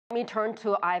Let me turn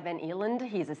to Ivan Elan.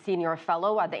 He's a senior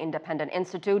fellow at the Independent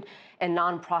Institute, a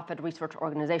nonprofit research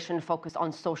organization focused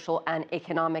on social and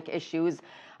economic issues.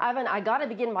 Ivan, I got to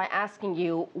begin by asking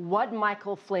you, what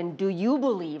Michael Flynn do you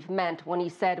believe meant when he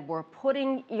said we're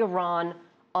putting Iran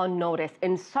on notice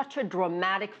in such a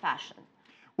dramatic fashion?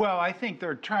 Well, I think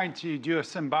they're trying to do a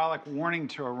symbolic warning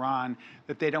to Iran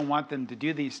that they don't want them to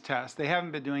do these tests. They have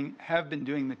been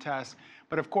doing the tests,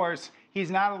 but of course,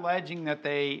 he's not alleging that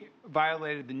they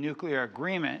violated the nuclear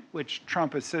agreement, which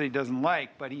Trump has said he doesn't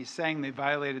like, but he's saying they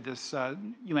violated this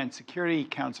UN Security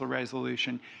Council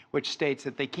resolution, which states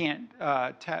that they can't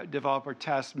develop or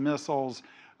test missiles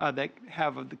that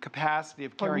have the capacity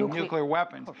of carrying nuclear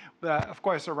weapons. But of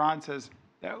course, Iran says,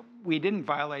 we didn't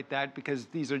violate that because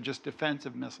these are just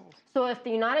defensive missiles. So if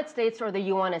the United States or the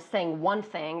UN is saying one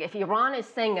thing, if Iran is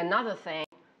saying another thing,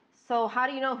 so how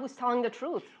do you know who's telling the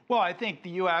truth? Well, I think the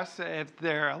U.S., if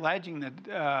they're alleging that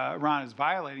Iran is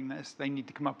violating this, they need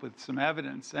to come up with some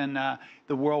evidence. And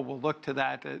the world will look to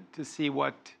that to see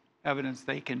what evidence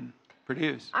they can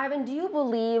produce. Ivan, do you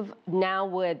believe now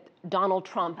with Donald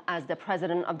Trump as the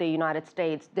president of the United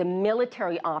States, the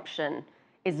military option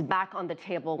is back on the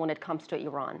table when it comes to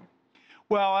Iran?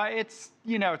 Well, it's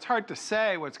hard to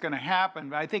say what's going to happen,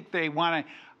 but I think they want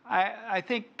to. I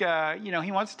think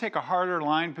he wants to take a harder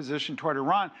line position toward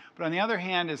Iran, but on the other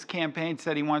hand, his campaign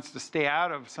said he wants to stay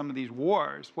out of some of these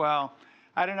wars. Well,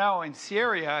 I don't know. In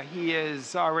Syria, he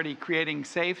is already creating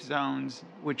safe zones,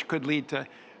 which could lead to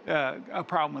a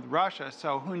problem with Russia.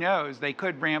 So who knows? They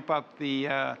could ramp up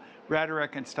the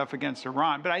rhetoric and stuff against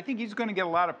Iran. But I think he's going to get a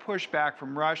lot of pushback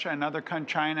from Russia and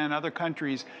China and other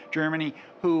countries, Germany,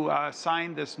 who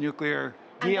signed this nuclear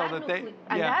deal.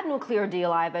 That nuclear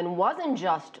deal, Ivan, wasn't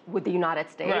just with the United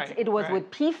States. Right, it was with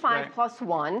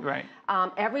P5+1. Right.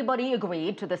 Everybody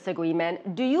agreed to this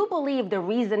agreement. Do you believe the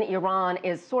reason Iran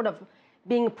is sort of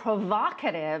being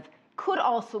provocative could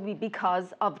also be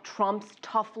because of Trump's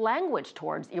tough language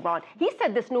towards Iran? He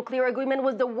said this nuclear agreement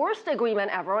was the worst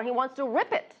agreement ever, and he wants to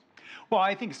rip it. Well,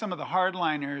 I think some of the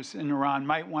hardliners in Iran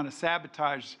might want to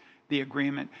sabotage the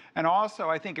agreement. And also,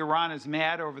 I think Iran is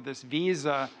mad over this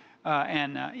visa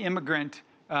and immigrant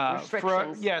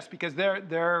restrictions. Yes, because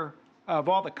they're of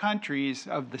all the countries,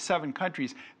 of the 7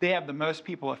 countries, they have the most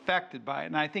people affected by it.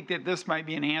 And I think that this might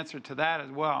be an answer to that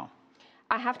as well.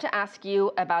 I have to ask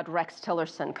you about Rex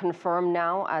Tillerson, confirmed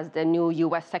now as the new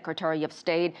U.S. Secretary of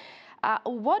State.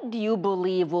 What do you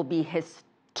believe will be his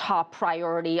top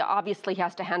priority? Obviously, he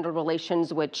has to handle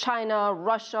relations with China,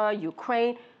 Russia,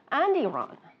 Ukraine, and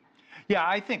Iran. Yeah,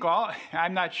 I think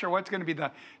I'm not sure what's going to be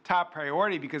the top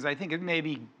priority, because I think it may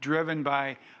be driven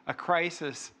by a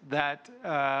crisis that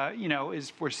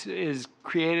is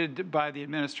created by the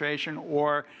administration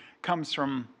or comes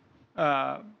from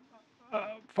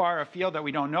far afield that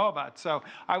we don't know about. So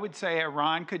I would say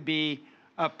Iran could be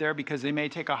up there because they may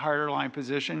take a harder line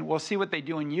position. We'll see what they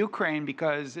do in Ukraine,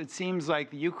 because it seems like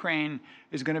the Ukraine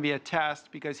is going to be a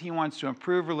test because he wants to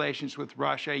improve relations with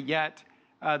Russia, yet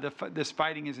this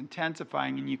fighting is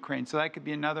intensifying in Ukraine. So that could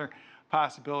be another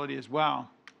possibility as well.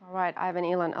 All right, Ivan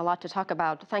Elan, a lot to talk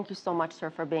about. Thank you so much, sir,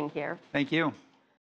 for being here. Thank you.